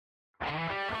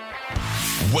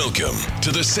Welcome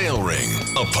to The Sale Ring,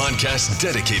 a podcast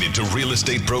dedicated to real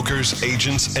estate brokers,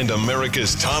 agents, and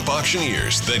America's top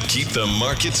auctioneers that keep the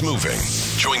markets moving.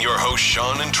 Join your hosts,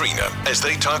 Sean and Trina, as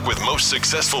they talk with most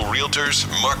successful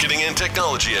realtors, marketing and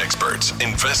technology experts,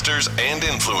 investors, and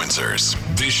influencers.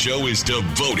 This show is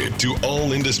devoted to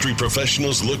all industry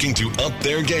professionals looking to up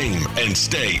their game and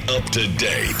stay up to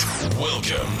date.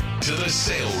 Welcome to The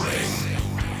Sale Ring.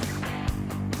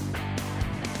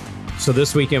 So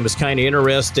this weekend was kind of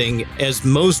interesting. As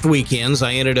most weekends,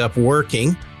 I ended up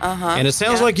working. And it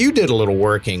sounds like you did a little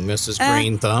working, Mrs.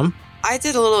 Green Thumb. I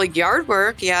did a little yard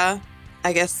work, yeah.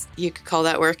 I guess you could call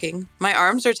that working. My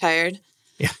arms are tired.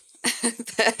 Yeah.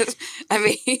 I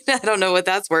mean, I don't know what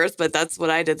that's worth, but that's what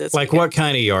I did this weekend. What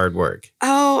kind of yard work?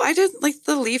 Oh, I did like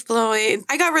the leaf blowing.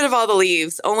 I got rid of all the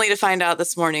leaves, only to find out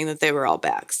this morning that they were all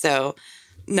back. So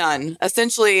none.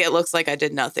 Essentially, it looks like I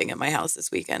did nothing at my house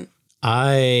this weekend.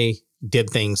 I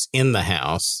did things in the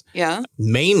house. Yeah.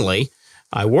 Mainly,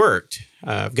 I worked.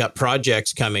 I've got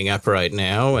projects coming up right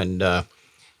now. And,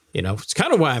 it's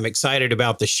kind of why I'm excited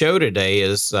about the show today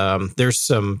is there's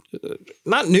some,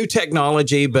 not new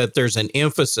technology, but there's an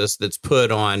emphasis that's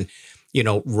put on,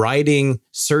 writing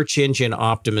search engine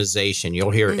optimization. You'll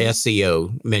hear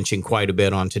SEO mentioned quite a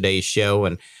bit on today's show.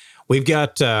 And we've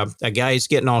got a guy who's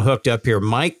getting all hooked up here,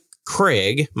 Mike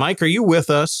Krieg. Mike, are you with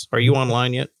us? Are you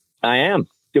online yet? I am.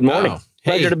 Good morning. Oh,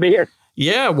 hey. Pleasure to be here.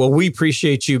 Yeah, well, we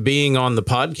appreciate you being on the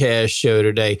podcast show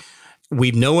today.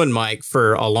 We've known Mike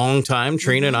for a long time.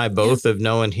 Trina and I both have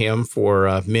known him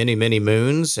for many, many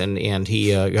moons, and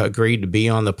he agreed to be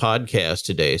on the podcast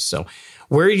today. So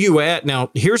where are you at?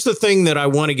 Now, here's the thing that I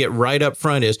want to get right up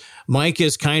front is Mike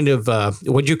is kind of,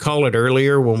 what'd you call it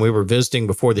earlier when we were visiting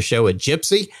before the show, a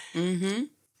gypsy? Mm-hmm.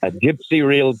 A gypsy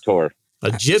realtor. A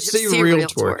gypsy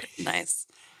realtor. Nice.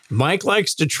 Mike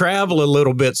likes to travel a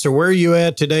little bit. So where are you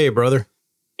at today, brother?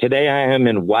 Today I am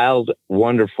in wild,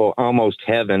 wonderful, almost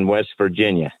heaven, West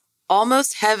Virginia.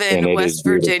 Almost heaven, West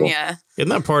Virginia. Isn't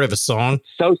that part of a song?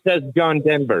 So says John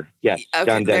Denver. Yes. Okay,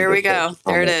 John Denver there we go.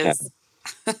 There it is.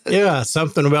 Yeah,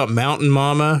 something about Mountain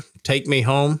Mama, take me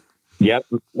home. Yep.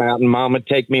 Mountain Mama,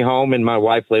 take me home. And my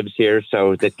wife lives here,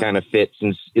 so that kind of fits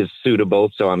and is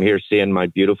suitable. So I'm here seeing my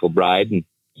beautiful bride and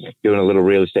doing a little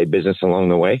real estate business along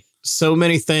the way. So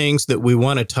many things that we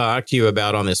want to talk to you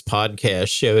about on this podcast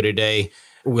show today.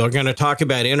 We're going to talk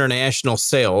about international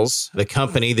sales, the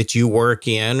company that you work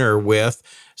in or with,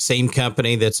 same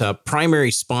company that's a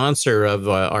primary sponsor of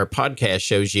our podcast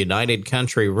shows, United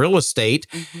Country Real Estate.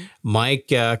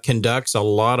 Mike conducts a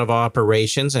lot of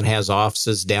operations and has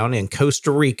offices down in Costa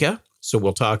Rica. So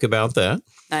we'll talk about that.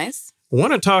 Nice. I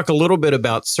want to talk a little bit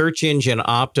about search engine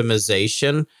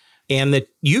optimization. And that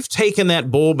you've taken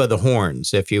that bull by the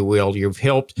horns, if you will. You've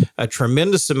helped a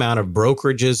tremendous amount of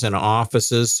brokerages and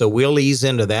offices. So we'll ease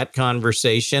into that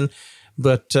conversation.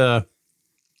 But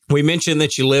we mentioned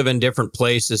that you live in different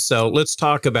places. So let's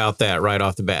talk about that right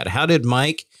off the bat. How did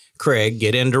Mike Krieg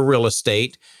get into real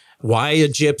estate? Why a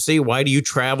gypsy? Why do you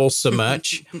travel so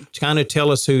much? Kind of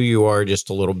tell us who you are just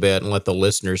a little bit and let the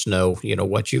listeners know,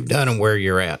 what you've done and where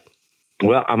you're at.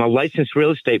 Well, I'm a licensed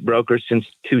real estate broker since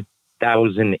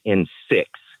 2006.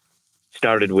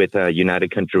 Started with United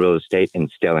Country Real Estate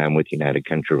and still am with United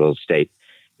Country Real Estate.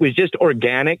 It was just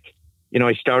organic.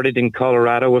 I started in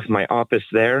Colorado with my office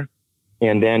there,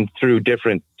 and then through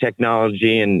different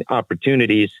technology and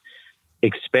opportunities,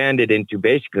 expanded into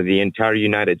basically the entire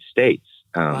United States.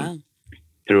 Wow.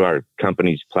 Through our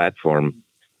company's platform,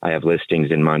 I have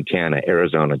listings in Montana,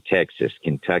 Arizona, Texas,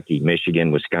 Kentucky, Michigan,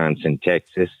 Wisconsin,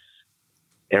 Texas,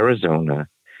 Arizona,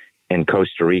 and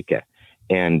Costa Rica.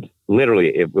 And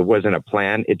literally, it wasn't a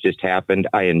plan. It just happened.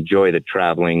 I enjoy the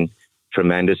traveling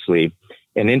tremendously.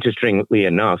 And interestingly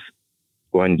enough,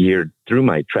 one year through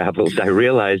my travels, I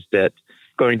realized that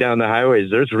going down the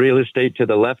highways, there's real estate to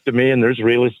the left of me and there's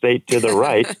real estate to the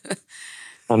right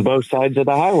on both sides of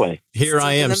the highway. Here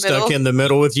I am stuck in the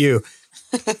middle with you.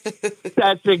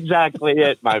 That's exactly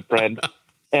it, my friend.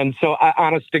 And so,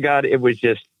 honest to God, it was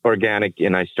just organic.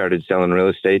 And I started selling real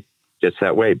estate just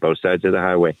that way, both sides of the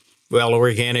highway. Well,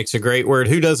 organic's a great word.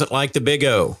 Who doesn't like the big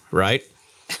O, right?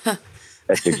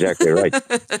 That's exactly right.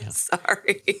 Yeah.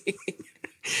 Sorry.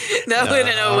 That went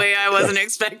in a way I wasn't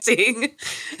expecting.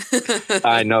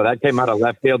 I know. That came out of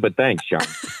left field, but thanks, Sean.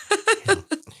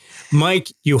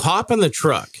 Mike, you hop in the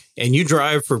truck and you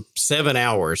drive for 7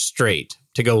 hours straight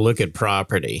to go look at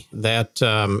property. That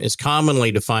is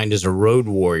commonly defined as a road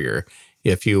warrior,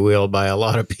 if you will, by a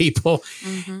lot of people.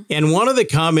 Mm-hmm. And one of the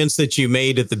comments that you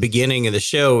made at the beginning of the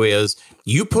show is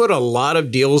you put a lot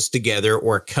of deals together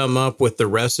or come up with the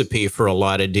recipe for a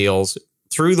lot of deals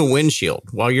through the windshield.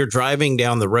 While you're driving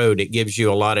down the road, it gives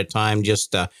you a lot of time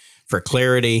just for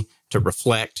clarity, to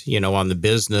reflect, on the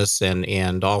business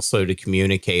and also to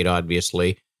communicate,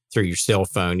 obviously, through your cell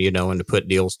phone, and to put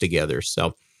deals together.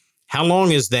 So how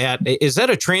long is that? Is that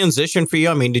a transition for you?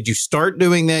 I mean, did you start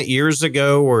doing that years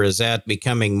ago, or is that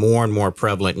becoming more and more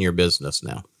prevalent in your business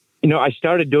now? I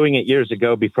started doing it years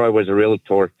ago before I was a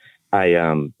realtor.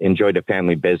 I enjoyed a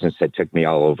family business that took me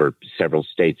all over several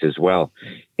states as well.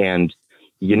 And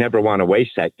you never want to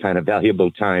waste that kind of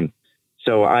valuable time.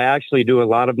 So I actually do a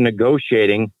lot of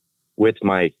negotiating with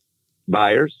my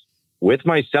buyers, with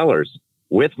my sellers,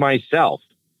 with myself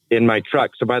in my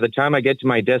truck. So by the time I get to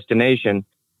my destination,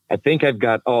 I think I've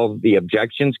got all the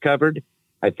objections covered.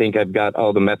 I think I've got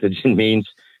all the methods and means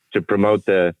to promote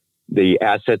the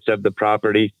assets of the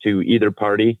property to either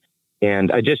party.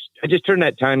 And I just turn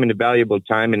that time into valuable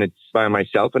time, and it's by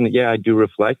myself. And yeah, I do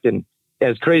reflect. And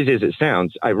as crazy as it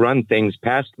sounds, I run things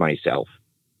past myself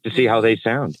to see how they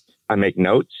sound. I make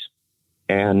notes,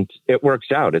 and it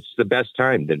works out. It's the best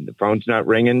time. The phone's not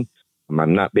ringing.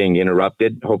 I'm not being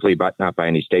interrupted, hopefully not by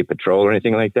any state patrol or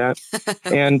anything like that.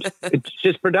 And it's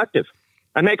just productive.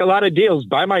 I make a lot of deals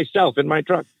by myself in my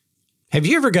truck. Have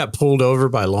you ever got pulled over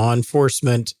by law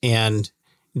enforcement and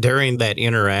during that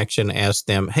interaction asked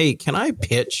them, hey, can I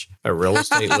pitch a real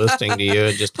estate listing to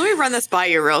you? Just let me run this by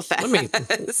you real fast.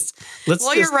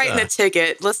 While you're writing the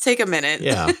ticket, let's take a minute.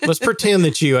 Yeah. Let's pretend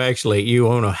that you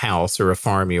own a house or a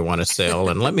farm you want to sell,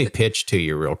 and let me pitch to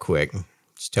you real quick.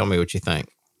 Just tell me what you think.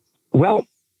 Well,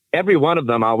 every one of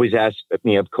them always asks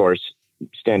me, of course,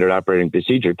 standard operating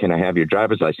procedure, can I have your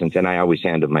driver's license? And I always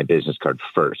hand them my business card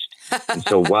first. And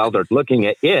so while they're looking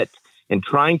at it and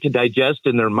trying to digest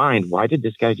in their mind, why did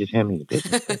this guy just hand me the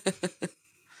business card?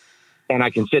 And I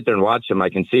can sit there and watch them. I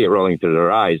can see it rolling through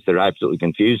their eyes. They're absolutely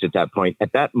confused at that point.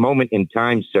 At that moment in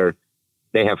time, sir,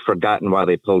 they have forgotten why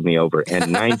they pulled me over.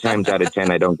 And 9 times out of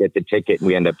 10, I don't get the ticket, and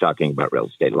we end up talking about real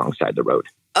estate alongside the road.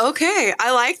 Okay,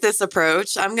 I like this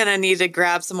approach. I'm going to need to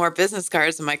grab some more business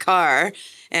cards in my car.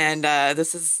 And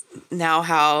this is now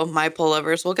how my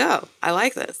pullovers will go. I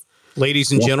like this.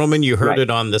 Ladies and gentlemen, you heard it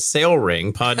on the Sale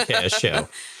Ring podcast show.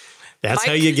 That's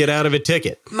how you get out of a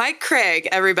ticket. Mike Krieg,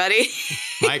 everybody.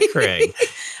 Mike Krieg.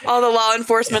 All the law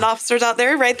enforcement officers out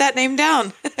there, write that name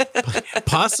down.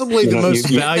 Possibly the most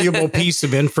valuable piece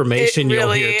of information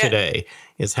you'll hear today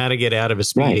is how to get out of a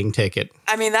speeding ticket.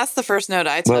 I mean, that's the first note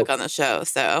I took on the show,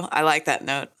 so I like that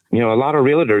note. A lot of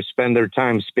realtors spend their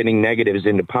time spinning negatives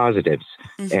into positives.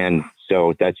 Mm-hmm. And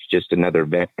so that's just another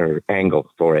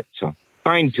angle for it. So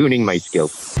fine-tuning my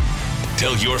skills.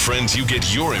 Tell your friends you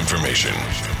get your information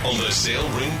on the Sale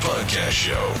Ring Podcast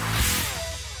Show.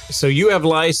 So you have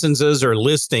licenses or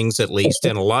listings, at least,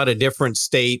 in a lot of different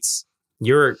states.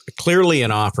 You're clearly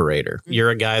an operator. You're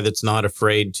a guy that's not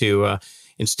afraid to,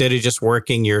 instead of just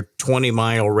working your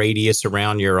 20-mile radius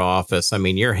around your office, I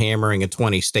mean, you're hammering a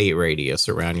 20-state radius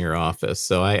around your office.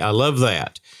 So I love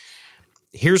that.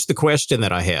 Here's the question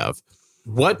that I have.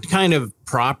 What kind of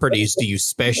properties do you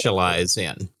specialize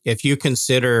in? If you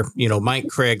consider, Mike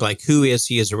Krieg, like who is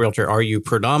he as a realtor? Are you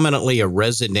predominantly a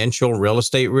residential real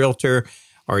estate realtor?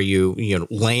 Are you,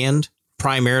 land,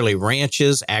 primarily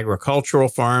ranches, agricultural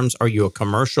farms? Are you a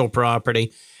commercial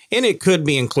property? And it could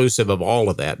be inclusive of all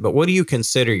of that. But what do you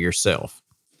consider yourself?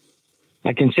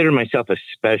 I consider myself a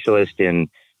specialist in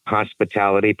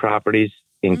hospitality properties,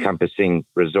 encompassing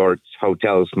resorts,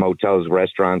 hotels, motels,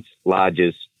 restaurants,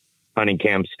 lodges, hunting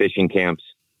camps, fishing camps,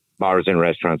 bars and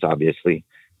restaurants, obviously.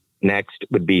 Next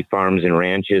would be farms and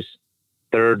ranches.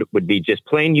 Third would be just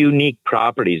plain unique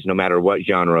properties, no matter what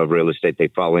genre of real estate they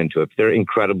fall into. If they're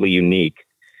incredibly unique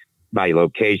by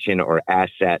location or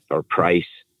asset or price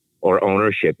or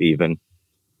ownership even,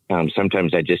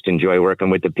 sometimes I just enjoy working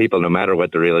with the people, no matter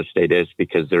what the real estate is,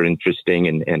 because they're interesting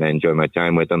and I enjoy my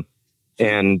time with them.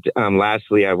 And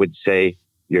lastly, I would say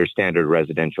your standard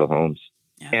residential homes.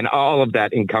 Yeah. And all of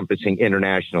that encompassing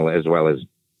international as well as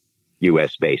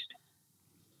U.S. based.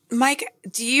 Mike,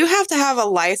 do you have to have a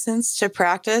license to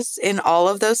practice in all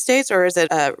of those states, or is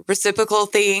it a reciprocal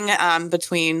thing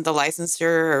between the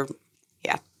licensure?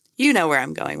 You know where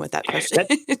I'm going with that question.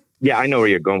 Yeah, I know where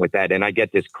you're going with that. And I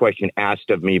get this question asked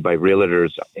of me by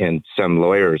realtors and some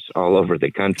lawyers all over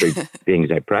the country, being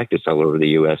as I practice all over the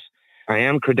U.S. I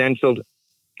am credentialed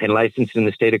and licensed in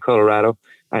the state of Colorado.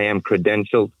 I am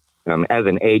credentialed as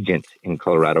an agent in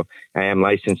Colorado. I am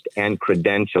licensed and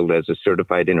credentialed as a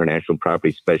certified international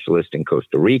property specialist in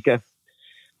Costa Rica.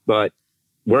 But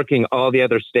working all the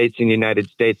other states in the United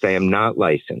States, I am not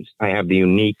licensed. I have the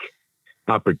unique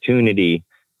opportunity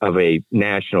of a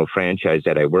national franchise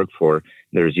that I work for.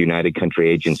 There's United Country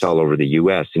agents all over the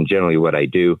U.S. And generally what I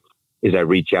do is I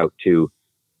reach out to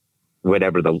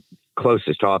whatever the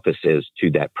closest office is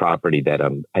to that property that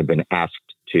I've been asked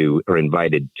to or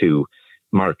invited to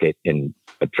market and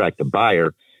attract a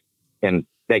buyer. And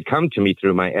they come to me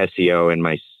through my SEO and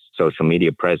my social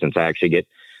media presence. I actually get,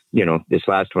 this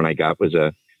last one I got was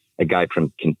a guy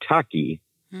from Kentucky,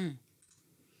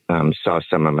 saw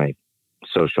some of my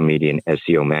social media and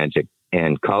SEO magic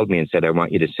and called me and said, I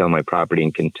want you to sell my property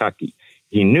in Kentucky.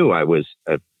 He knew I was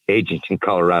an agent in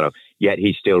Colorado, yet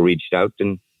he still reached out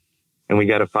and we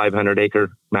got a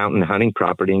 500-acre mountain hunting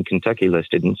property in Kentucky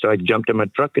listed. And so I jumped in my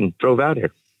truck and drove out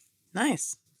here.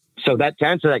 Nice. So to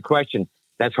answer that question,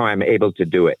 that's how I'm able to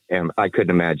do it. And I couldn't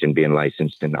imagine being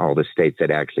licensed in all the states that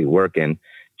I actually work in,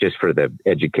 just for the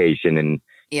education and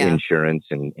insurance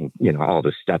and all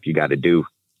the stuff you got to do.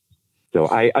 So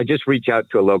I just reach out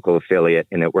to a local affiliate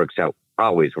and it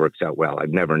always works out well.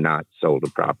 I've never not sold a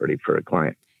property for a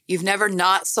client. You've never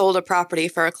not sold a property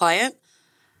for a client?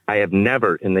 I have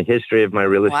never in the history of my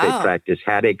real estate practice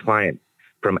had a client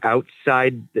from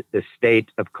outside the state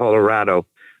of Colorado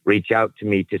reach out to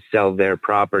me to sell their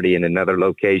property in another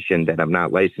location that I'm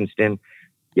not licensed in.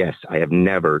 Yes, I have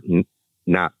never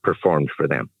not performed for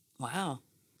them. Wow.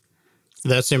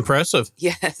 That's impressive.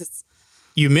 Yes.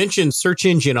 You mentioned search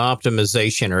engine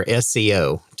optimization or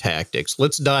SEO tactics.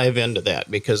 Let's dive into that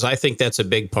because I think that's a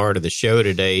big part of the show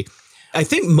today. I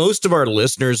think most of our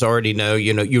listeners already know,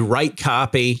 you write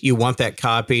copy, you want that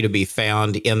copy to be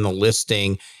found in the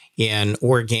listing in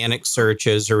organic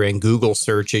searches or in Google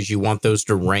searches. You want those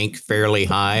to rank fairly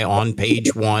high on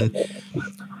page one.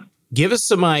 Give us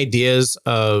some ideas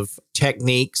of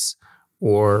techniques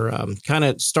or kind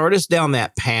of start us down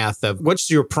that path of what's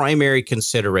your primary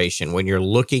consideration when you're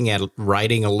looking at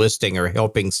writing a listing or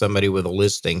helping somebody with a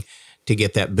listing to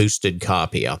get that boosted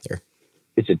copy out there?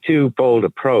 It's a twofold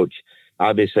approach.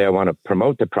 Obviously, I want to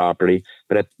promote the property,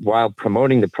 but while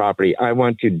promoting the property, I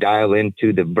want to dial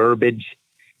into the verbiage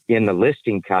in the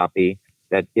listing copy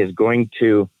that is going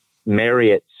to marry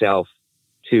itself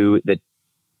to the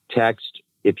text,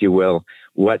 if you will,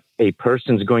 what a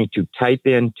person's going to type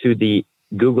into the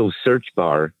Google search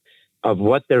bar of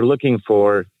what they're looking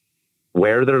for,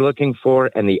 where they're looking for,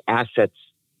 and the assets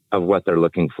of what they're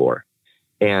looking for.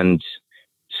 And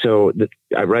so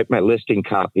I write my listing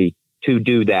copy to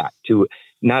do that, to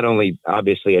not only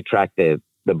obviously attract the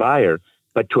buyer,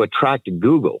 but to attract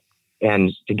Google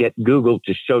and to get Google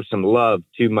to show some love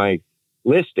to my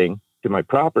listing, to my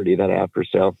property that I have for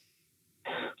sale,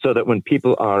 so that when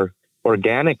people are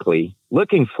organically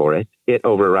looking for it, it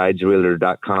overrides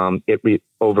realtor.com. It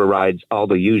overrides all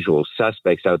the usual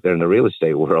suspects out there in the real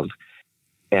estate world.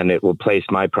 And it will place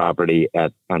my property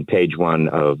on page one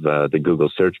of the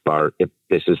Google search bar if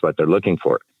this is what they're looking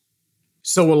for.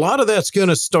 So a lot of that's going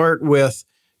to start with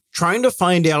trying to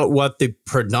find out what the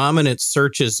predominant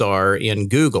searches are in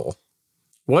Google.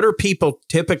 What are people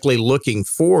typically looking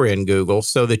for in Google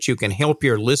so that you can help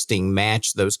your listing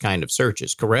match those kind of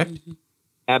searches, correct? Mm-hmm.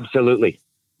 Absolutely.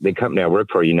 The company I work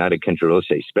for, United Country Real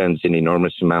Estate, spends an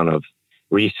enormous amount of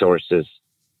resources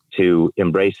to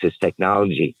embrace this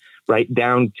technology, right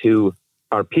down to,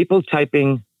 are people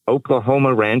typing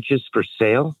Oklahoma ranches for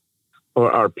sale,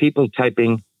 or are people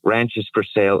typing ranches for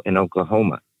sale in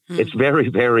Oklahoma? Mm-hmm. It's very,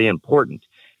 very important.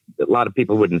 A lot of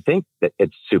people wouldn't think that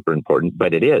it's super important,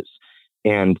 but it is.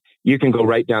 And you can go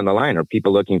right down the line. Are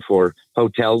people looking for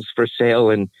hotels for sale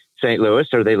in St. Louis?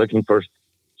 Are they looking for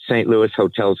St. Louis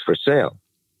hotels for sale?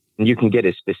 And you can get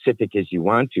as specific as you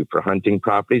want to for hunting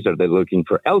properties. Are they looking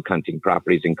for elk hunting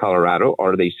properties in Colorado?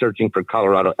 Or are they searching for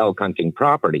Colorado elk hunting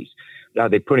properties? Are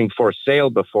they putting for sale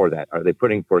before that? Are they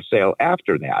putting for sale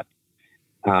after that?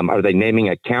 Are they naming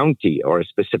a county or a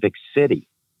specific city?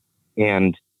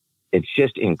 And it's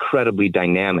just incredibly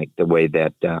dynamic the way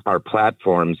that our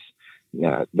platforms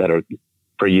that are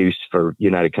for use for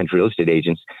United Country Real Estate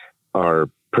agents are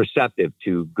perceptive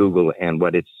to Google and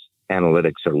what its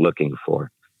analytics are looking for.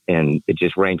 And it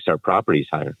just ranks our properties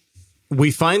higher.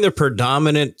 We find the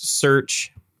predominant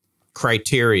search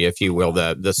criteria, if you will,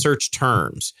 the search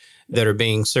terms that are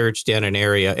being searched in an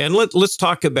area. And let's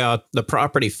talk about the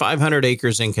property, 500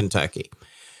 acres in Kentucky.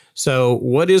 So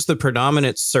what is the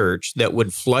predominant search that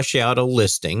would flush out a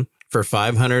listing for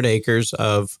 500 acres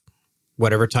of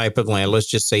whatever type of land? Let's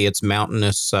just say it's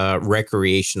mountainous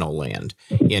recreational land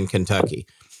in Kentucky.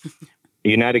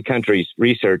 United Country's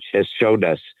research has showed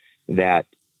us that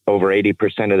over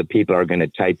 80% of the people are going to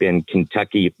type in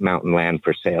Kentucky mountain land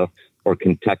for sale or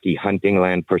Kentucky hunting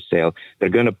land for sale. They're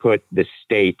going to put the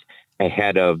state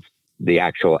ahead of the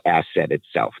actual asset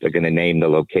itself. They're going to name the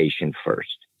location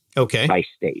first. Okay. By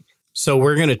state. So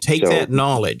we're going to take that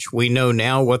knowledge. We know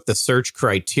now what the search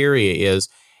criteria is.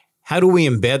 How do we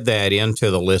embed that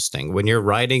into the listing? When you're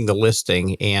writing the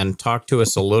listing, and talk to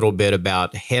us a little bit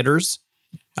about headers.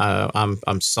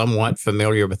 I'm somewhat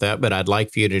familiar with that, but I'd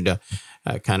like for you to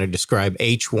kind of describe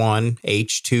H1,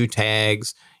 H2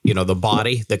 tags, the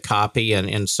body, the copy,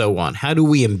 and so on. How do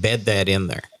we embed that in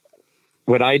there?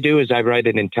 What I do is I write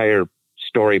an entire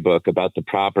storybook about the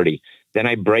property. Then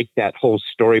I break that whole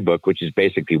storybook, which is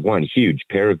basically one huge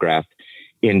paragraph,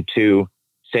 into,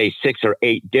 say, 6 or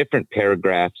 8 different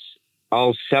paragraphs,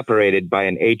 all separated by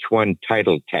an H1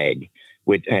 title tag.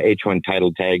 With H1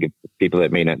 title tag, people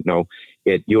that may not know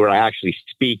it, you are actually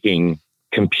speaking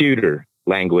computer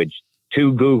language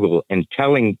to Google and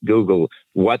telling Google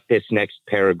what this next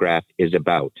paragraph is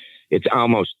about. It's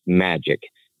almost magic.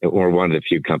 We're one of the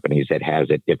few companies that has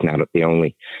it, if not the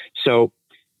only. So,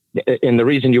 and the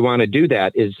reason you want to do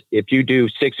that is if you do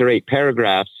 6 or 8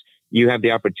 paragraphs, you have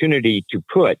the opportunity to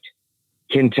put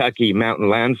Kentucky mountain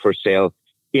land for sale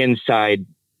inside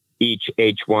each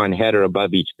H1 header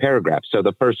above each paragraph. So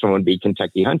the first one would be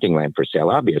Kentucky hunting land for sale,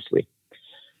 obviously.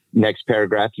 Next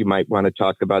paragraph, you might want to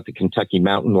talk about the Kentucky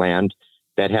mountain land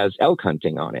that has elk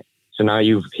hunting on it. So now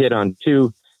you've hit on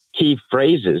 2 key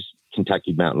phrases,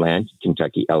 Kentucky mountain land,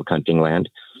 Kentucky elk hunting land.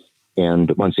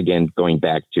 And once again, going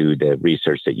back to the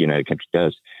research that United Country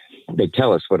does, they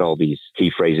tell us what all these key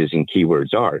phrases and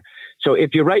keywords are. So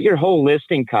if you write your whole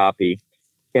listing copy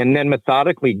and then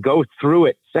methodically go through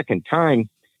it second time,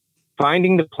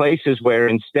 finding the places where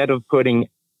instead of putting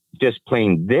just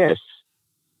plain this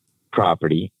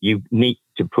property, you need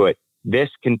to put this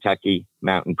Kentucky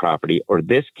mountain property or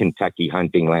this Kentucky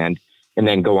hunting land, and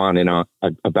then go on and on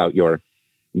about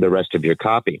the rest of your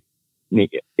copy. The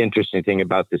interesting thing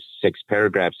about the 6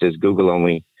 paragraphs is Google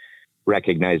only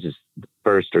recognizes the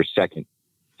first or second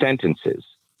sentences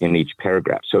in each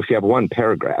paragraph. So if you have one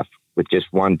paragraph with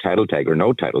just one title tag or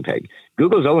no title tag,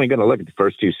 Google's only going to look at the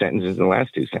first 2 sentences and the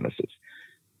last 2 sentences.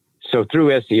 So through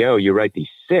SEO, you write these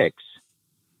 6,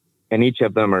 and each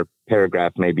of them are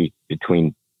paragraph maybe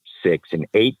between 6 and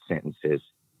 8 sentences.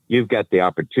 You've got the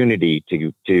opportunity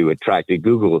to attract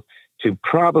Google to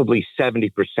probably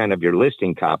 70% of your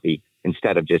listing copy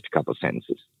instead of just a couple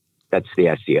sentences. That's the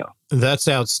SEO. That's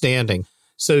outstanding.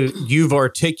 So you've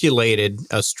articulated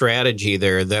a strategy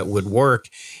there that would work.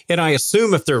 And I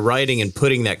assume if they're writing and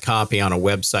putting that copy on a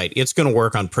website, it's going to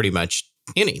work on pretty much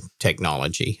any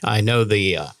technology. I know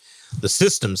the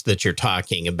systems that you're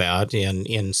talking about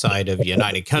inside of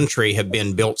United Country have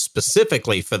been built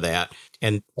specifically for that.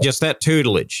 And just that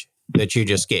tutelage that you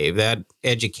just gave, that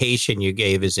education you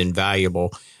gave is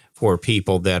invaluable for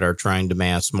people that are trying to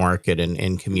mass market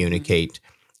and communicate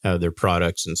their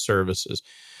products and services.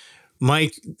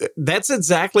 Mike, that's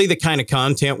exactly the kind of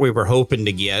content we were hoping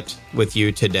to get with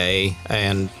you today.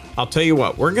 And I'll tell you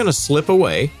what, we're going to slip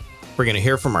away. We're going to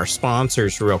hear from our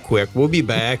sponsors real quick. We'll be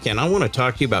back, and I want to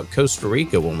talk to you about Costa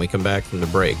Rica when we come back from the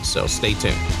break. So stay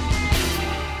tuned.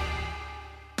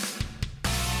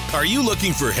 Are you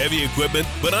looking for heavy equipment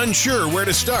but unsure where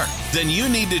to start? Then you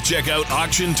need to check out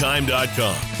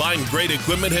AuctionTime.com. Buying great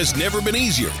equipment has never been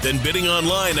easier than bidding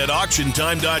online at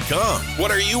AuctionTime.com. What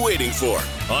are you waiting for?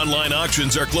 Online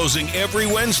auctions are closing every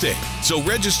Wednesday, so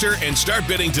register and start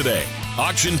bidding today.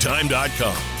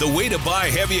 AuctionTime.com, the way to buy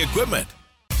heavy equipment.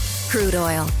 Crude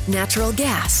oil, natural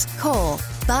gas, coal.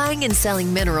 Buying and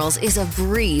selling minerals is a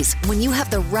breeze when you have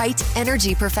the right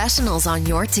energy professionals on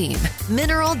your team.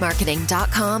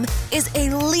 MineralMarketing.com is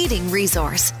a leading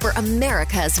resource for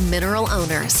America's mineral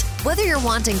owners. Whether you're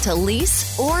wanting to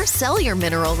lease or sell your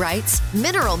mineral rights,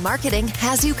 Mineral Marketing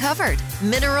has you covered.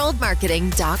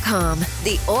 MineralMarketing.com,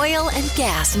 the oil and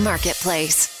gas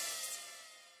marketplace.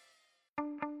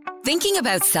 Thinking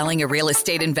about selling a real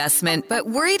estate investment, but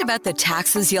worried about the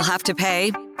taxes you'll have to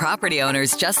pay? Property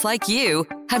owners just like you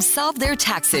have solved their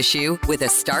tax issue with a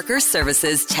Starker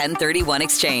Services 1031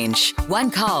 exchange.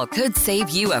 One call could save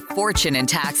you a fortune in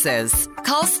taxes.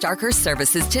 Call Starker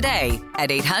Services today at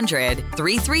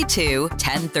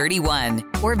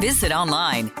 800-332-1031 or visit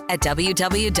online at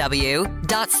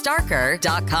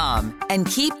www.starker.com and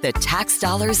keep the tax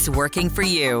dollars working for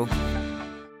you.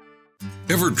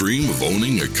 Ever dream of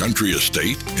owning a country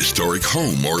estate, historic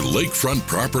home, or lakefront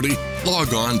property?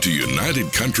 Log on to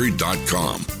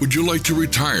UnitedCountry.com. Would you like to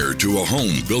retire to a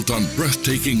home built on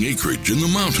breathtaking acreage in the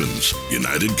mountains?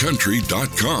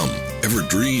 UnitedCountry.com. Ever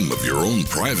dream of your own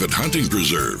private hunting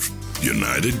preserve?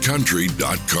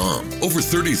 UnitedCountry.com. Over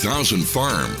 30,000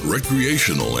 farm,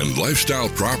 recreational, and lifestyle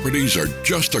properties are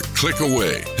just a click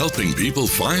away, helping people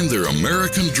find their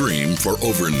American dream for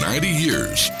over 90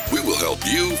 years. We will help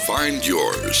you find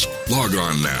yours. Log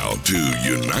on now to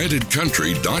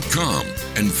UnitedCountry.com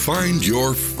and find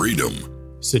your freedom.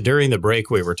 So during the break,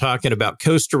 we were talking about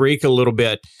Costa Rica a little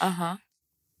bit. Uh-huh.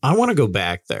 I want to go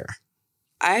back there.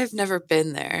 I have never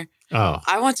been there. Oh.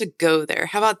 I want to go there.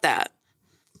 How about that?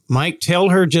 Mike, tell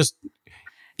her just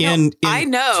in I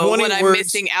know 20 what I'm words,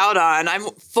 missing out on. I'm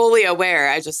fully aware.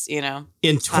 I just,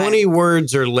 in 20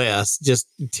 words or less, just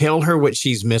tell her what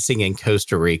she's missing in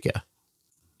Costa Rica.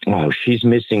 Oh, she's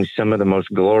missing some of the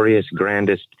most glorious,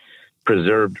 grandest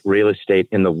preserved real estate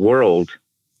in the world.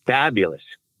 Fabulous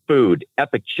food,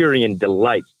 Epicurean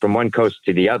delight from one coast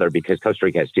to the other, because Costa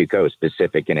Rica has two coasts,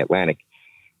 Pacific and Atlantic.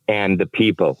 And the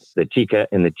people, the Tica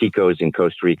and the Ticos in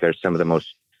Costa Rica are some of the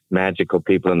most magical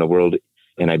people in the world.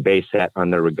 And I base that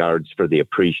on their regards for the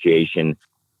appreciation.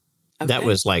 Okay. That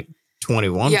was like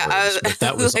 21 words, but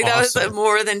that was like awesome. That was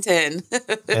more than 10.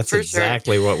 That's for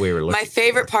exactly sure. what we were looking for. My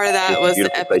favorite part of that was the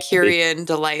Beautiful place to be. Epicurean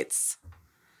delights.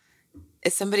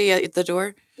 Is somebody at the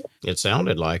door? It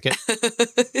sounded like it.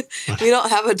 We don't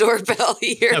have a doorbell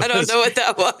here. I don't know what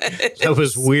that was. That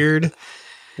was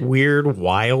weird,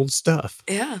 wild stuff.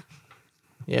 Yeah.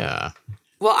 Yeah.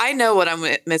 Well, I know what I'm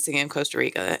missing in Costa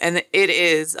Rica, and it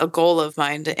is a goal of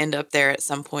mine to end up there at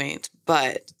some point,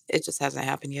 but it just hasn't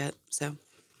happened yet. So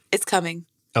it's coming.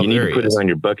 Oh, You need there to he put is. it on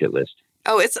your bucket list.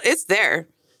 Oh, it's there.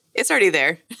 It's already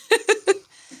there.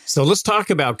 So let's talk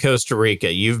about Costa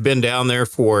Rica. You've been down there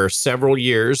for several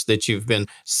years that you've been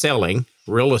selling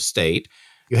real estate.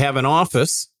 You have an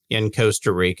office in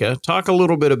Costa Rica. Talk a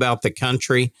little bit about the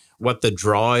country, what the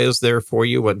draw is there for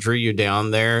you, what drew you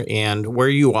down there, and where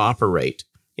you operate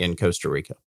in Costa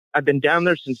Rica. I've been down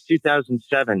there since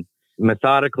 2007,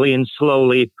 methodically and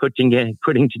slowly putting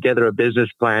together a business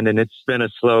plan. And it's been a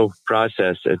slow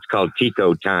process. It's called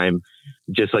Tico time.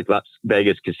 Just like Las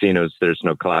Vegas casinos, there's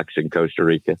no clocks in Costa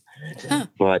Rica. Huh.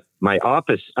 But my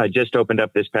office I just opened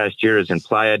up this past year is in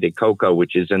Playa de Coco,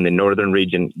 which is in the northern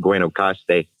region,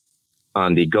 Guanacaste,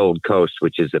 on the Gold Coast,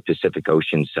 which is the Pacific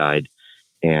Ocean side.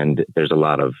 And there's a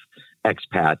lot of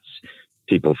expats,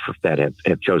 people that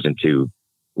have chosen to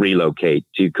relocate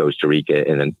to Costa Rica,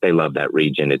 and then they love that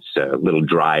region. It's a little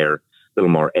drier, a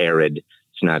little more arid.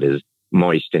 It's not as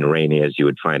moist and rainy as you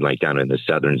would find like down in the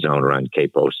southern zone around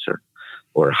Capos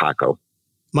or Jaco.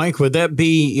 Mike, would that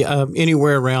be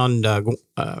anywhere around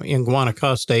in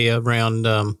Guanacaste, around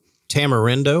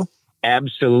Tamarindo?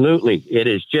 Absolutely. It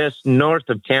is just north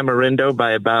of Tamarindo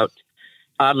by about,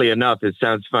 oddly enough, it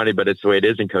sounds funny, but it's the way it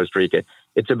is in Costa Rica.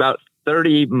 It's about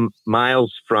 30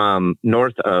 miles from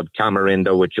north of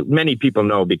Tamarindo, which many people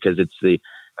know because it's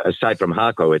aside from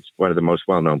Jaco, it's one of the most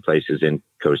well-known places in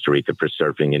Costa Rica for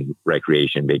surfing and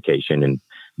recreation, vacation, and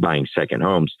buying second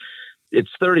homes. It's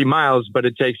 30 miles, but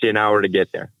it takes you an hour to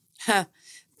get there.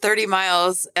 30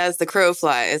 miles as the crow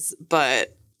flies,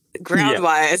 but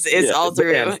ground-wise, it's all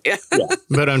through. Yeah.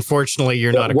 But unfortunately,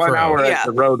 you're not a crow. 1 hour as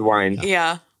the road winds.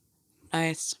 Yeah.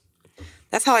 Nice.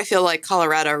 That's how I feel like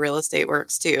Colorado real estate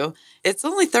works, too. It's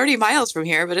only 30 miles from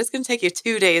here, but it's going to take you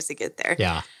 2 days to get there.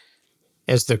 Yeah.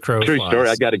 As the crow True flies. story.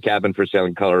 I got a cabin for sale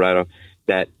in Colorado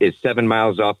that is 7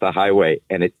 miles off the highway,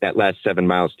 and that last 7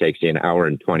 miles takes you an hour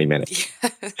and 20 minutes.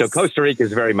 Yes. So Costa Rica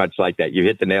is very much like that. You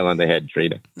hit the nail on the head,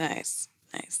 Trina. Nice.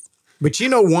 But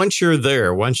once you're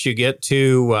there, once you get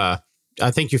to,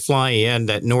 I think you fly in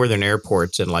at northern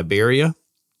airports in Liberia.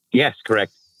 Yes,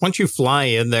 correct. Once you fly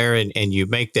in there and you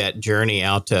make that journey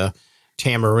out to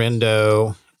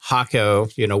Tamarindo,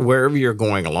 Jaco, wherever you're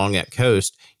going along that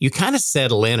coast, you kind of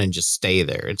settle in and just stay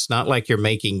there. It's not like you're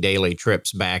making daily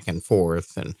trips back and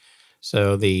forth. And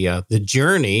so the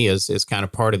journey is kind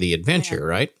of part of the adventure,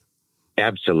 right?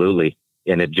 Absolutely.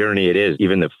 And a journey it is,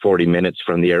 even the 40 minutes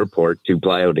from the airport to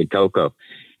Playa de Coco.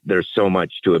 There's so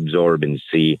much to absorb and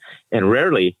see. And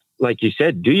rarely, like you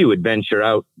said, do you adventure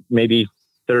out maybe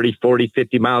 30, 40,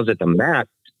 50 miles at the max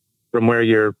from where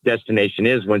your destination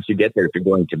is once you get there if you're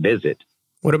going to visit.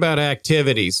 What about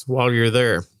activities while you're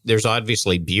there? There's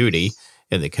obviously beauty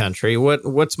in the country.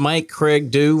 What's Mike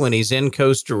Krieg do when he's in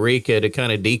Costa Rica to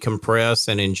kind of decompress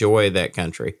and enjoy that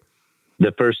country?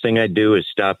 The first thing I do is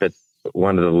stop at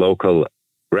one of the local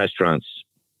restaurants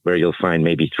where you'll find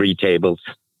maybe 3 tables,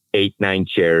 8, 9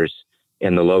 chairs,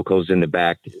 and the locals in the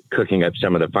back cooking up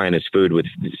some of the finest food with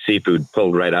seafood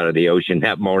pulled right out of the ocean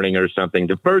that morning or something.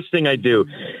 The first thing I do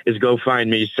is go find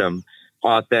me some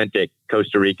authentic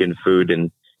Costa Rican food, and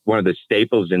one of the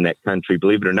staples in that country,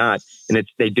 believe it or not, and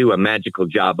they do a magical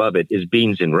job of it, is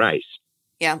beans and rice.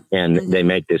 Yeah. And they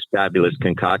make this fabulous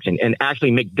concoction. And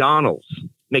actually McDonald's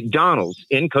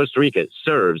in Costa Rica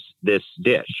serves this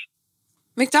dish.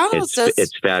 McDonald's does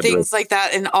fabulous. things like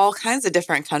that in all kinds of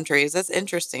different countries. That's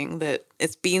interesting that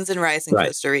it's beans and rice in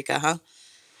Costa Rica, huh?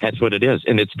 That's what it is.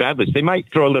 And it's fabulous. They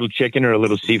might throw a little chicken or a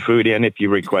little seafood in if you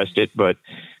request it, but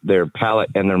their palette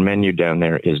and their menu down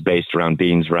there is based around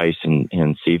beans, rice,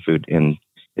 and seafood. And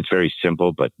it's very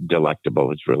simple, but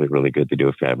delectable. It's really, really good. They do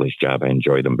a fabulous job. I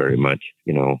enjoy them very much.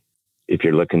 You know, if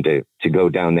you're looking to go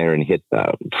down there and hit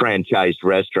the franchised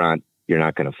restaurant, you're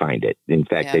not going to find it. In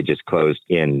fact, They just closed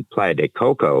in Playa de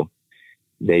Coco.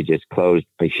 They just closed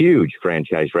a huge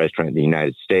franchise restaurant in the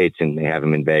United States, and they have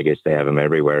them in Vegas. They have them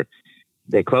everywhere.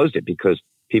 They closed it because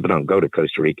people don't go to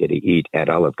Costa Rica to eat at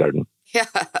Olive Garden. Yeah.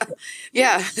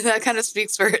 Yeah. That kind of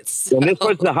speaks for itself. And this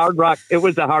was the Hard Rock. It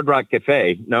was the Hard Rock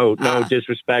Cafe. No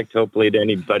disrespect, hopefully, to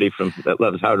anybody that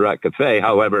loves Hard Rock Cafe.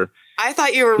 However, I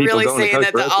thought you were really saying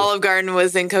that the Olive Garden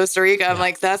was in Costa Rica. I'm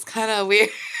like, that's kind of weird.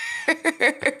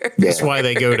 That's why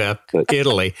they go to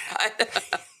Italy.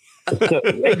 So,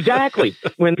 exactly.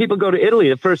 When people go to Italy,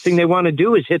 the first thing they want to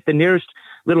do is hit the nearest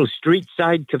little street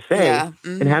side cafe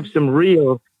and have some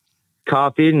real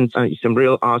coffee and some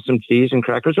real awesome cheese and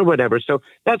crackers or whatever. So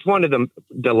that's one of the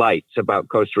delights about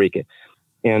Costa Rica.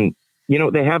 And, you know,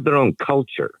 they have their own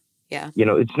culture. Yeah. You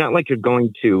know, it's not like you're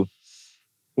going to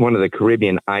one of the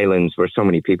Caribbean islands where so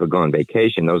many people go on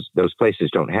vacation. Those places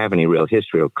don't have any real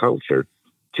history or culture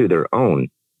to their own.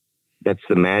 That's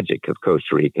the magic of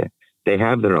Costa Rica. They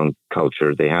have their own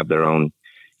culture. They have their own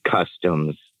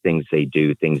customs, things they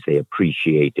do, things they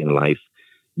appreciate in life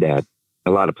that a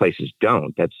lot of places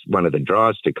don't. That's one of the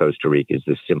draws to Costa Rica is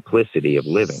the simplicity of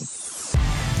living.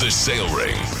 The Sale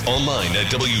Ring, online at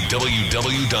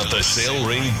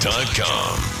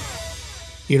www.thesalering.com.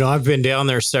 You know, I've been down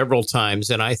there several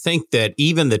times, and I think that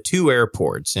even the two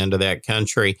airports into that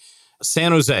country,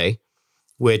 San Jose,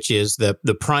 which is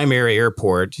the primary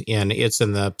airport, and it's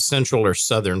in the central or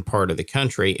southern part of the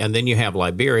country, and then you have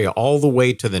Liberia all the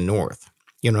way to the north,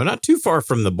 you know, not too far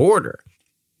from the border.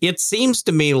 It seems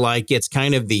to me like it's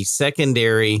kind of the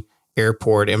secondary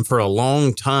airport, and for a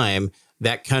long time,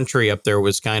 that country up there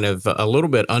was kind of a little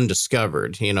bit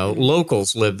undiscovered. You know,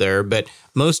 locals live there, but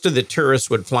most of the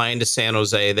tourists would fly into San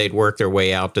Jose. They'd work their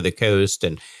way out to the coast,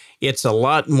 and it's a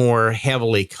lot more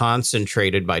heavily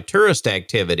concentrated by tourist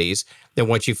activities than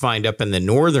what you find up in the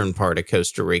northern part of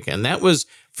Costa Rica. And that was,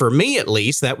 for me at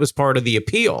least, that was part of the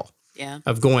appeal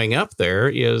of going up there,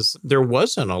 is there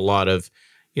wasn't a lot of,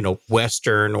 you know,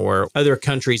 Western or other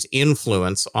countries'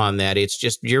 influence on that. It's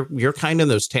just you're kind of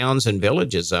those towns and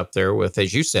villages up there with,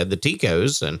 as you said, the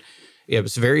Ticos, and it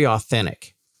was very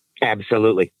authentic.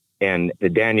 Absolutely. And the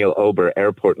Daniel Ober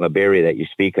Airport in Liberia that you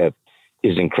speak of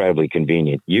is incredibly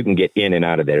convenient. You can get in and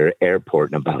out of their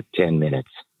airport in about 10 minutes.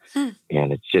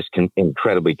 And it's just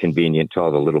incredibly convenient to all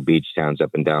the little beach towns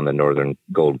up and down the northern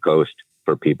Gold Coast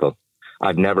for people.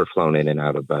 I've never flown in and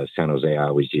out of San Jose. I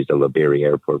always use the Liberia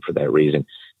airport for that reason.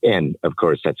 And, of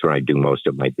course, that's where I do most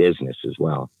of my business as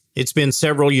well. It's been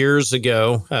several years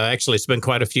ago. Actually, it's been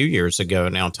quite a few years ago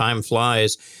now. Time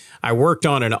flies. I worked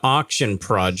on an auction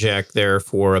project there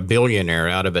for a billionaire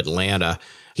out of Atlanta.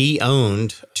 He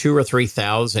owned 2,000 or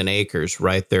 3,000 acres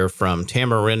right there from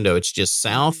Tamarindo. It's just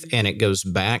south, and it goes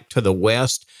back to the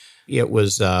west. It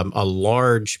was a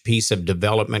large piece of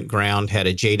development ground, had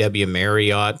a JW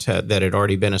Marriott that had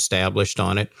already been established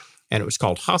on it, and it was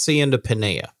called Hacienda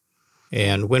Pinea.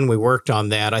 And when we worked on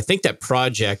that, I think that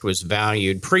project was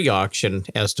valued, pre-auction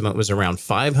estimate was around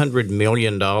 $500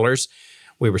 million.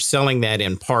 We were selling that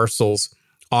in parcels,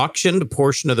 auctioned a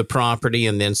portion of the property,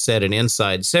 and then set an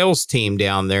inside sales team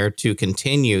down there to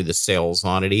continue the sales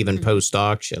on it, even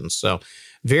post-auction. So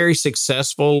very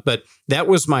successful, but that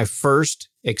was my first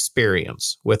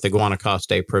experience with the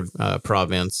Guanacaste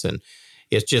province. And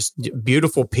it's just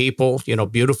beautiful people, you know,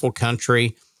 beautiful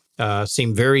country,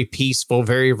 seem very peaceful,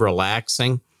 very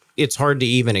relaxing. It's hard to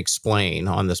even explain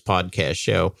on this podcast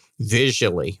show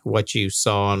visually what you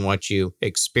saw and what you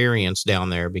experienced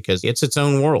down there, because it's its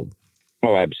own world.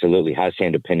 Oh, absolutely.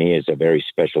 Hacienda Pinea is a very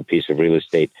special piece of real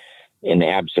estate and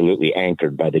absolutely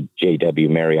anchored by the JW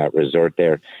Marriott Resort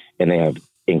there. And they have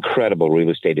incredible real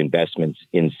estate investments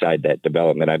inside that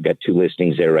development. I've got 2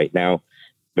 listings there right now,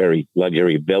 very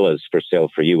luxury villas for sale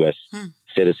for U.S.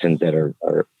 citizens that are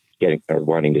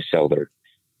wanting to sell their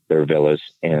villas.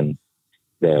 And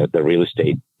the real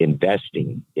estate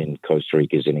investing in Costa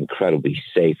Rica is an incredibly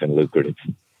safe and lucrative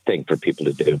thing for people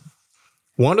to do.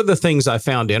 One of the things I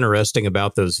found interesting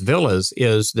about those villas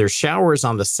is there's showers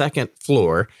on the second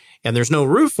floor and there's no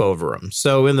roof over them.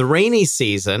 So in the rainy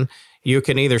season, you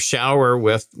can either shower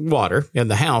with water in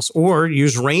the house or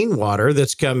use rainwater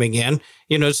that's coming in,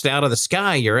 you know, just out of the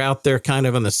sky. You're out there kind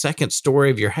of on the second story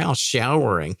of your house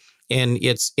showering, and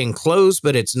it's enclosed,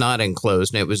 but it's not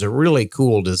enclosed. And it was a really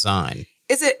cool design.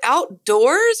 Is it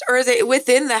outdoors or is it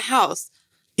within the house?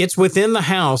 It's within the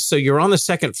house, so you're on the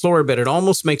second floor, but it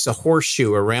almost makes a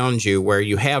horseshoe around you where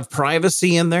you have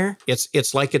privacy in there.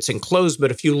 It's like it's enclosed, but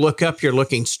if you look up, you're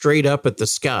looking straight up at the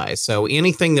sky. So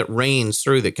anything that rains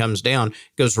through that comes down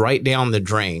goes right down the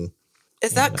drain.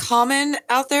 Is that common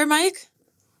out there, Mike?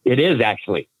 It is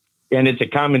actually. And it's a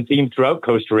common theme throughout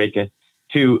Costa Rica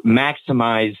to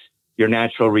maximize your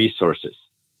natural resources.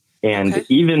 And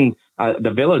even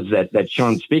the villas that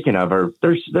Sean's speaking of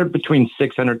they're between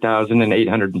 $600,000 and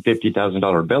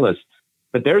 $850,000 villas,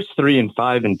 but there's $3 and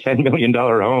 $5 and $10 million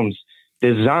homes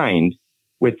designed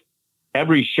with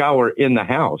every shower in the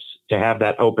house to have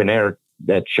that open air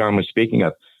that Sean was speaking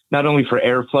of, not only for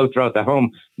airflow throughout the home,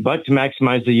 but to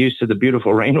maximize the use of the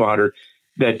beautiful rainwater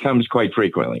that comes quite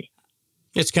frequently.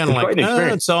 It's kind of like,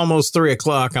 it's almost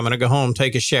 3:00. I'm going to go home,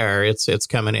 take a shower. It's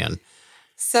coming in.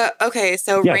 So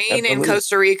rain in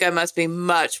Costa Rica must be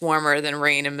much warmer than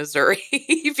rain in Missouri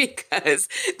because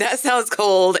that sounds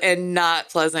cold and not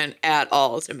pleasant at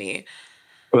all to me.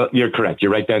 Well, you're correct.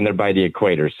 You're right down there by the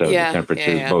equator. So the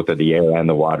temperatures, both of the air and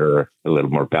the water, are a little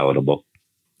more palatable.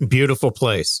 Beautiful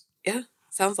place. Yeah,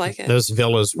 sounds like it. Those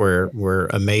villas were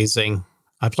amazing.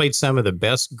 I played some of the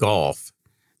best golf.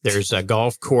 There's a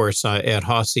golf course at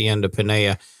Hacienda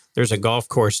Pinea. There's a golf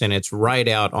course, and it's right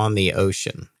out on the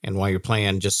ocean. And while you're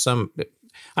playing,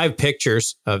 I have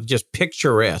pictures of just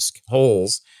picturesque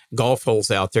golf holes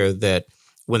out there that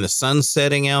when the sun's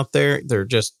setting out there, they're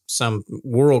just some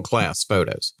world-class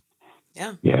photos.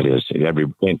 Yeah. Yeah, it is.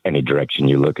 Any direction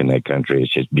you look in that country,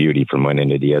 it's just beauty from one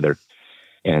end to the other.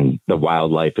 And the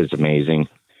wildlife is amazing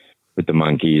with the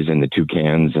monkeys and the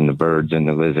toucans and the birds and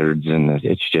the lizards. And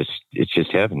it's just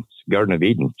heaven. It's Garden of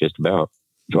Eden, just about.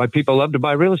 That's why people love to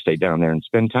buy real estate down there and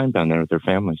spend time down there with their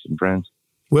families and friends.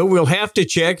 Well, we'll have to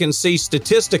check and see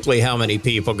statistically how many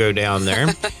people go down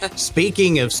there.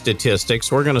 Speaking of statistics,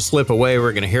 we're going to slip away.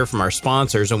 We're going to hear from our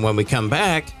sponsors. And when we come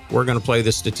back, we're going to play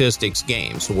the statistics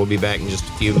game. So we'll be back in just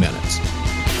a few minutes.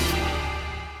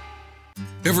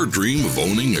 Ever dream of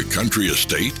owning a country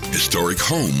estate, historic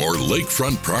home, or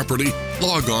lakefront property?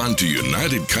 Log on to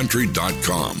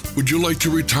UnitedCountry.com. Would you like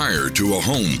to retire to a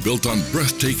home built on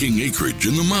breathtaking acreage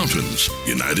in the mountains?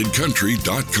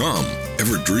 UnitedCountry.com.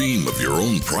 Ever dream of your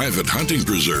own private hunting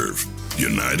preserve?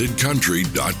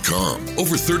 UnitedCountry.com.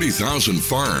 Over 30,000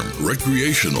 farm,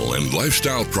 recreational, and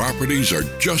lifestyle properties are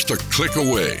just a click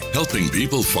away, helping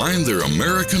people find their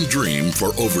American dream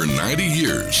for over 90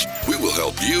 years. We will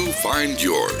help you find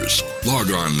yours.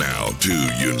 Log on now to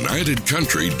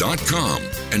UnitedCountry.com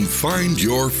and find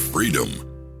your freedom.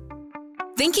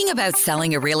 Thinking about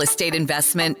selling a real estate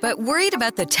investment, but worried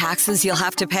about the taxes you'll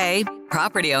have to pay?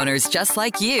 Property owners just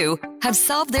like you have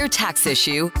solved their tax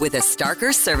issue with a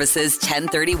Starker Services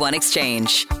 1031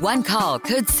 exchange. One call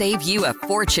could save you a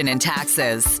fortune in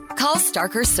taxes. Call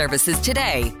Starker Services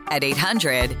today at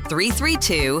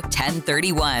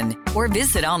 800-332-1031 or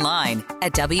visit online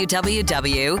at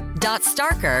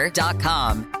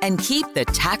www.starker.com and keep the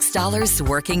tax dollars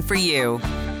working for you.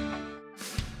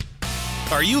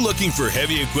 Are you looking for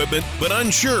heavy equipment but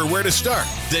unsure where to start?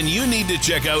 Then you need to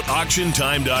check out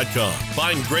AuctionTime.com.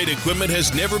 Buying great equipment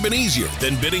has never been easier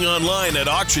than bidding online at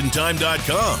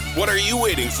AuctionTime.com. What are you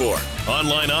waiting for?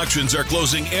 Online auctions are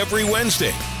closing every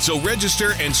Wednesday, so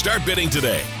register and start bidding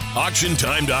today.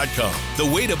 AuctionTime.com, the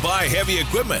way to buy heavy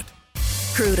equipment.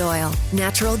 Crude oil,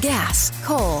 natural gas,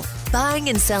 coal. Buying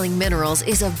and selling minerals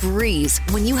is a breeze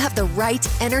when you have the right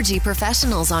energy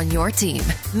professionals on your team.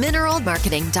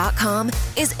 MineralMarketing.com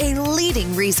is a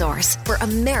leading resource for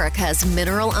America's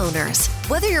mineral owners.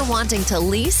 Whether you're wanting to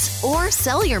lease or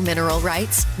sell your mineral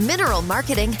rights, Mineral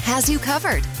Marketing has you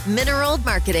covered.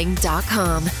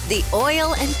 MineralMarketing.com, the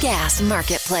oil and gas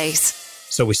marketplace.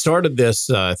 So we started this,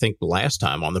 I think, last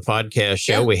time on the podcast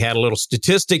show. Yeah. We had a little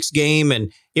statistics game,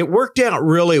 and it worked out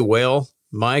really well.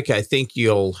 Mike, I think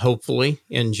you'll hopefully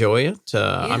enjoy it.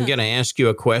 I'm going to ask you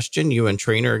a question. You and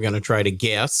Trina are going to try to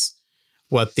guess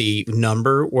what the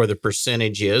number or the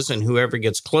percentage is, and whoever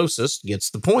gets closest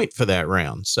gets the point for that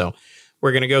round. So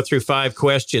we're going to go through 5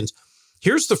 questions.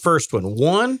 Here's the first one.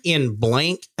 1 in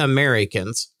blank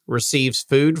Americans receives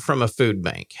food from a food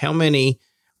bank. How many?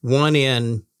 1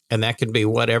 in, and that could be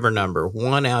whatever number.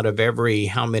 1 out of every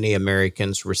how many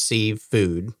Americans receive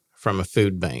food from a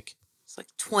food bank? It's like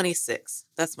 26.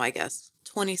 That's my guess.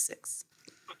 26.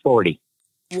 40.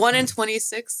 1 in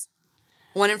 26?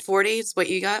 1 in 40 is what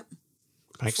you got?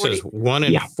 Mike says 1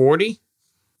 in 40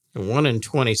 and 1 in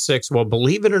 26. Well,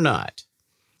 believe it or not,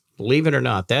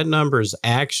 that number is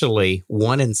actually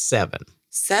 1 in 7.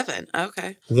 7,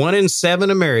 okay. 1 in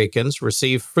 7 Americans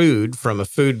receive food from a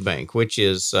food bank, which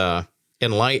is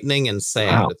enlightening and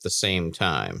sad at the same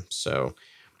time. So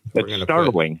We're That's going to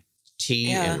startling.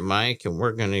 T and Mike, and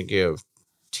we're going to give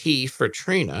T for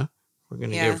Trina. We're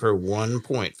going to give her 1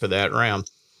 point for that round.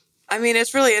 I mean,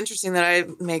 it's really interesting that I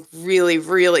make really,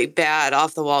 really bad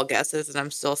off-the-wall guesses, and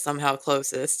I'm still somehow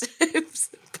closest.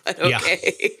 But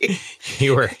okay. Yeah.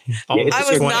 You were almost I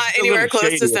was 20. not anywhere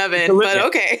close to 7, but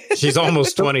okay. She's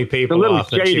almost 20 people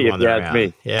off and she won the round.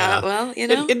 Me. Yeah. Well, you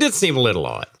know. It did seem a little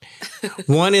odd.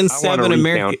 1 in 7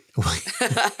 Americans.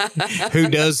 Who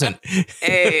doesn't?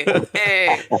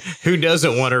 Hey. Who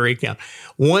doesn't want to recount?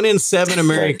 1 in 7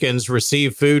 Americans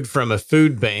receive food from a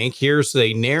food bank. Here's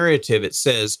the narrative. It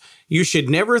says, you should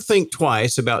never think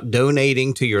twice about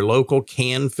donating to your local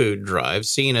canned food drive,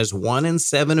 seen as 1 in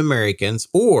 7 Americans,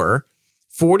 or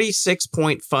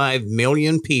 46.5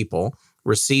 million people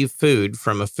receive food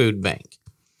from a food bank.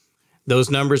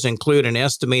 Those numbers include an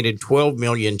estimated 12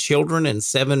 million children and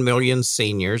 7 million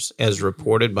seniors, as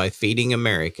reported by Feeding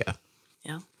America.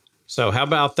 Yeah. So how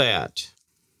about that?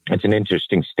 That's an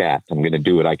interesting stat. I'm going to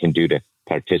do what I can do to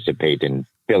participate in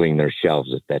filling their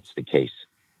shelves if that's the case.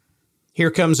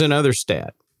 Here comes another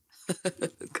stat.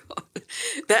 God.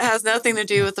 That has nothing to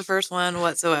do with the first one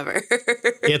whatsoever.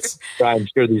 I'm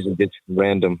sure these are just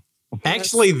random.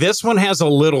 Actually, this one has a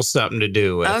little something to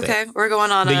do with it. Okay, we're going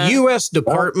on. The U.S.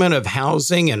 Department of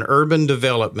Housing and Urban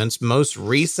Development's most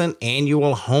recent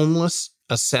annual homeless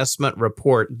assessment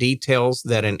report details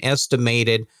that an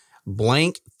estimated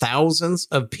blank thousands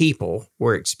of people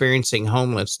were experiencing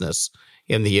homelessness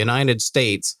in the United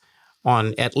States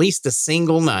on at least a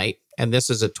single night. And this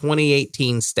is a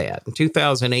 2018 stat. In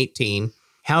 2018,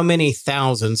 how many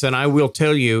thousands? And I will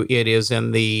tell you, it is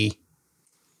in the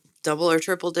double or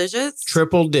triple digits?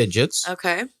 Triple digits.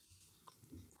 Okay.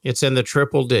 It's in the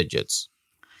triple digits.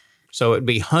 So it'd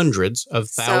be hundreds of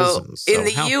thousands. So in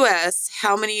the U.S.,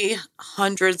 how many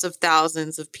hundreds of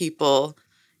thousands of people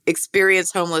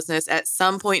experienced homelessness at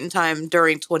some point in time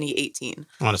during 2018?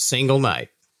 On a single night.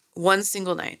 One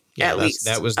single night, at least.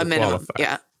 That was the a minimum. qualifier.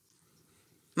 Yeah.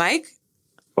 Mike?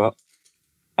 Well,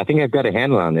 I think I've got a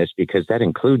handle on this because that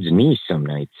includes me some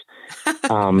nights.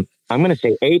 I'm going to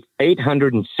say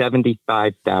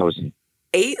 875,000.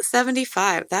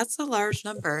 875. That's a large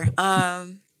number.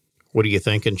 What are you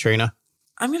thinking, Trina?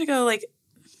 I'm going to go I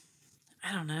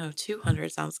don't know,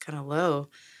 200 sounds kind of low.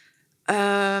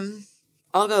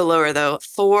 I'll go lower though.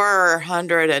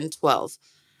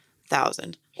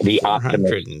 412,000. The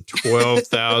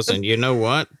 412,000. You know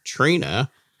what,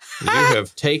 Trina? You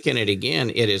have taken it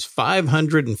again. It is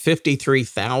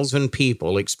 553,000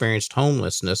 people experienced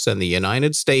homelessness in the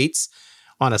United States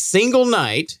on a single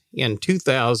night in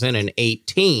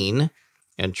 2018.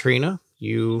 And Trina,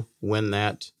 you win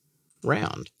that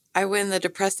round. I win the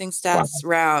depressing stats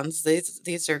rounds.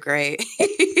 These are great.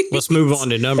 Let's move on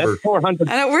to number. That's 400.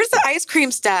 I know, where's the ice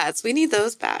cream stats? We need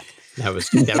those back. That was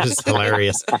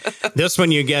hilarious. This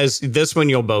one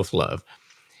you'll both love.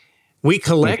 We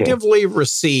collectively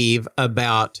receive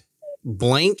about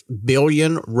blank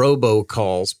billion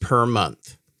robocalls per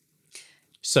month.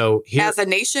 So here, as a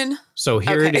nation? So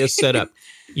here it is set up.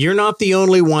 You're not the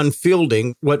only one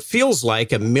fielding what feels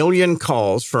like 1 million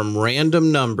calls from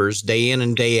random numbers day in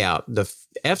and day out. The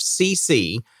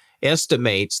FCC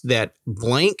estimates that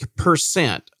blank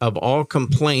percent of all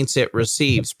complaints it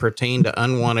receives pertain to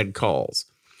unwanted calls.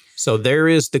 So there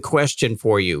is the question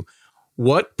for you.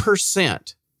 What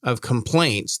percent of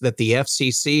complaints that the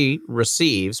FCC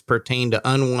receives pertain to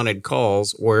unwanted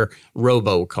calls or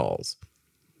robocalls?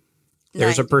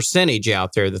 There's 90. a percentage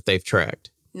out there that they've tracked.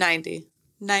 90.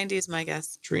 90 is my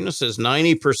guess. Trina says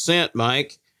 90%,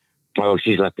 Mike. Oh,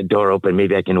 she's left the door open.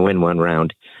 Maybe I can win one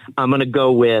round. I'm going to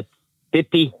go with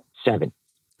 57.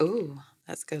 Ooh,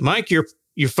 that's good. Mike, you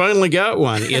finally got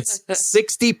one. It's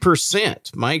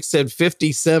 60%. Mike said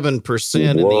 57%,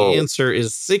 and the answer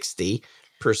is 60%.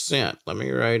 Let me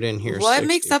write in here. What 60%.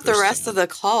 makes up the rest of the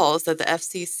calls that the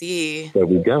FCC? There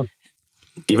we go.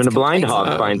 Even a blind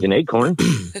hog finds an acorn.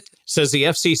 Says the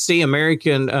FCC,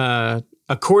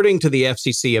 according to the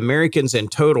FCC, Americans in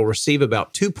total receive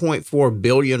about 2.4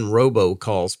 billion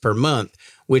robocalls per month,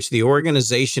 which the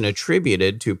organization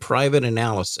attributed to private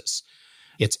analysis.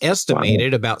 It's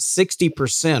estimated about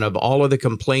 60% of all of the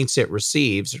complaints it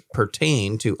receives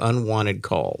pertain to unwanted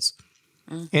calls.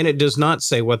 And it does not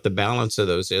say what the balance of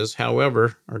those is.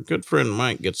 However, our good friend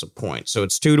Mike gets a point. So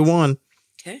it's 2-1.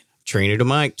 Okay. Trina to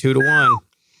Mike, 2-1.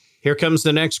 Here comes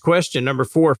the next question, number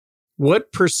 4.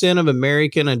 What percent of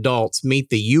American adults meet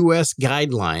the U.S.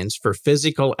 guidelines for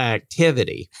physical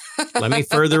activity? Let me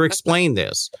further explain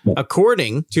this.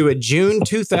 According to a June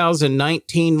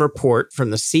 2019 report from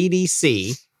the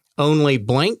CDC, only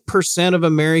blank % of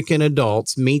American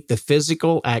adults meet the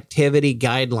physical activity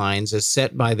guidelines as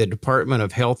set by the Department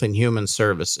of Health and Human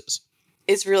Services.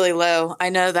 It's really low. I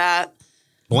know that.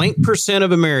 Blank %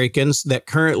 of Americans that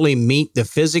currently meet the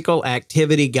physical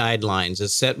activity guidelines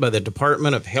as set by the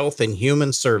Department of Health and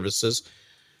Human Services.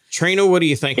 Trina, what do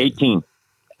you think? 18.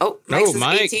 Oh, Mike says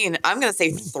Mike. 18. I'm going to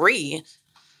say 3.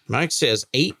 Mike says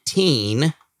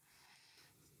 18%,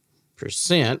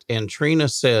 and Trina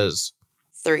says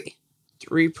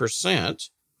 3%.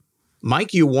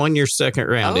 Mike, you won your second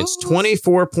round. It's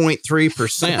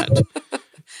 24.3%.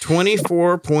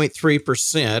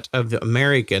 24.3% of the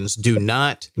Americans do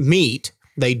not meet.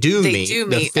 They do meet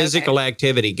the physical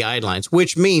activity guidelines,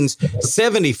 which means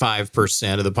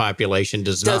 75% of the population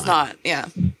does not. Does not, yeah.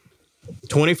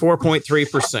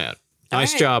 24.3%.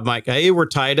 Nice job, Mike. Hey, we're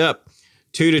tied up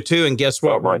 2-2, and guess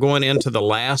what? We're going into the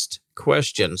last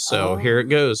question. So here it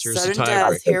goes. Here's the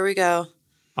tiebreaker. Here we go.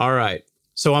 All right.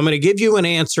 So I'm going to give you an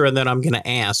answer, and then I'm going to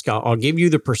ask. I'll give you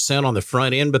the % on the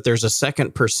front end, but there's a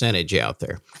second percentage out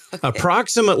there. Okay.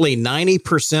 Approximately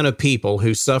 90% of people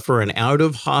who suffer an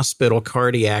out-of-hospital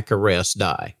cardiac arrest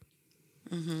die.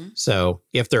 Mm-hmm. So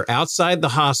if they're outside the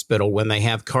hospital when they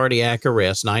have cardiac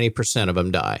arrest, 90% of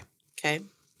them die. Okay.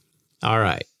 All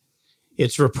right.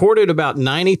 It's reported about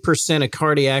 90% of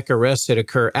cardiac arrests that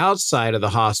occur outside of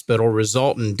the hospital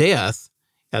result in death,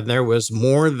 and there was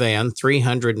more than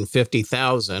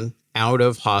 350,000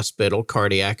 out-of-hospital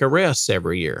cardiac arrests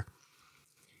every year.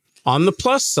 On the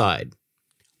plus side,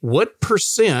 what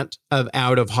 % of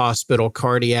out-of-hospital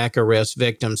cardiac arrest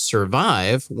victims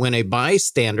survive when a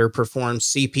bystander performs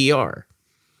CPR?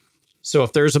 So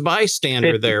if there's a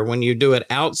bystander there, when you do it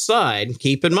outside,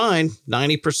 keep in mind,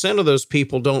 90% of those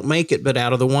people don't make it, but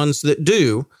out of the ones that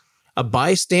do, a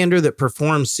bystander that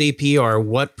performs CPR,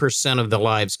 what % of the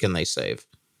lives can they save?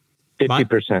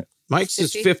 50%. Mike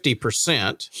says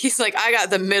 50%. He's like, I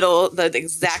got the middle, the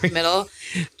exact middle.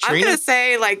 I'm going to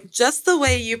say, like, just the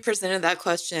way you presented that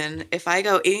question, if I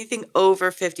go anything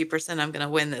over 50%, I'm going to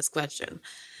win this question.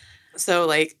 So,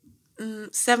 like,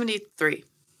 73.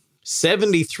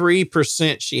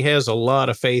 73%. She has a lot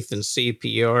of faith in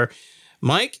CPR.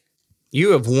 Mike,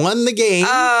 you have won the game.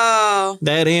 Oh.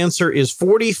 That answer is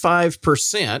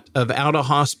 45% of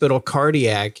out-of-hospital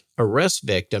cardiac arrest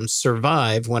victims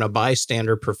survive when a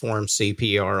bystander performs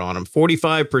CPR on them.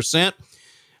 45%.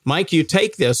 Mike, you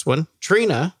take this one.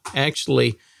 Trina,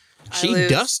 actually, she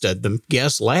dusted the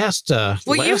guest last Well,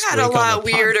 you had a lot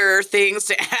weirder things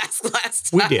to ask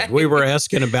last time. We did. We were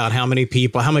asking about how many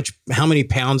people, how many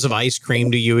pounds of ice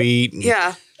cream do you eat? And,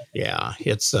 yeah. Yeah,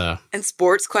 it's and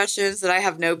sports questions that I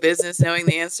have no business knowing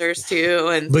the answers to,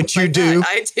 and but you do.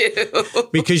 I do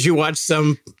because you watch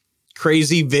some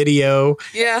crazy video.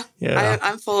 Yeah.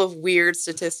 I'm full of weird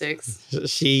statistics.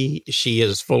 She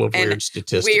is full of weird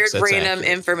statistics. Weird random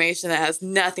information that has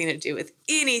nothing to do with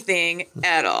anything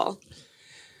at all.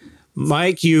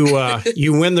 Mike, you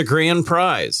win the grand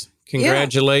prize.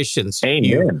 Congratulations.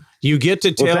 Amen. You get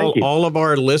to tell all of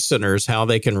our listeners how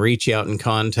they can reach out and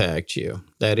contact you.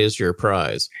 That is your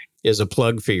prize. Is a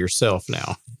plug for yourself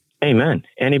now. Amen.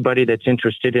 Anybody that's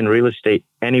interested in real estate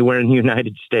anywhere in the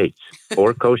United States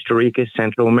or Costa Rica,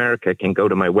 Central America, can go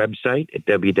to my website at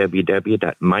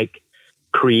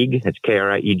www.mikekrieg, that's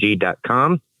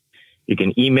KRIEG.com. You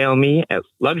can email me at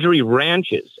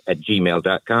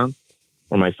luxuryranches@gmail.com,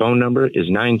 or my phone number is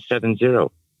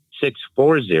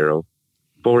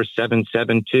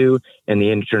 970-640-4772, and the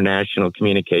international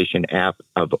communication app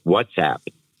of WhatsApp,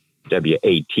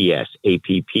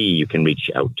 WATSAPP. You can reach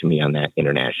out to me on that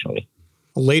internationally.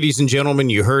 Ladies and gentlemen,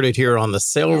 you heard it here on the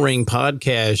Sale Ring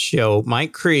Podcast Show.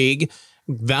 Mike Krieg,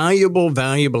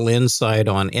 valuable insight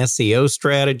on SEO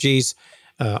strategies,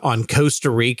 on Costa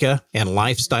Rica and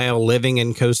lifestyle living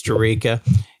in Costa Rica,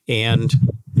 and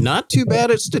not too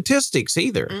bad at statistics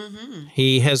either. Mm-hmm.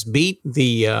 He has beat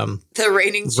the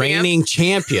reigning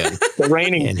champion. The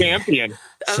reigning champion.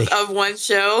 Of one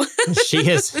show. She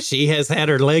has had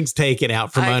her legs taken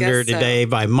out from under her today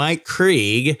by Mike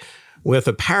Krieg with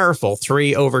a powerful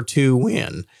 3-2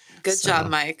 win. Good job,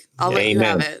 Mike. I'll let you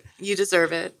have it. You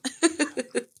deserve it.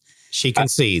 She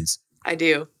concedes. I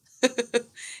do.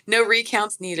 No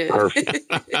recounts needed. Perfect.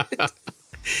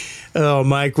 Oh,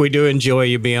 Mike, we do enjoy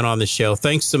you being on the show.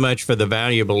 Thanks so much for the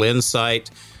valuable insight.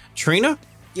 Trina?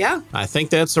 Yeah. I think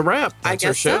that's a wrap. That's I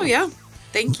guess so, yeah.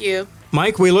 Thank you.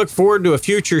 Mike, we look forward to a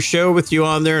future show with you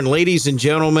on there. And ladies and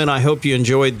gentlemen, I hope you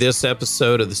enjoyed this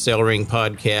episode of the Sale Ring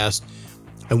Podcast.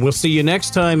 And we'll see you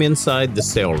next time inside the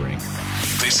Sale Ring.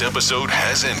 This episode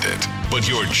has ended, but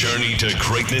your journey to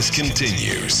greatness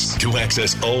continues. To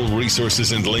access all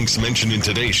resources and links mentioned in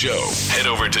today's show, head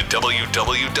over to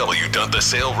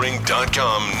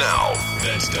www.thesalering.com now.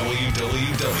 That's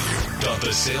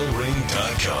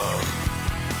www.thesalering.com.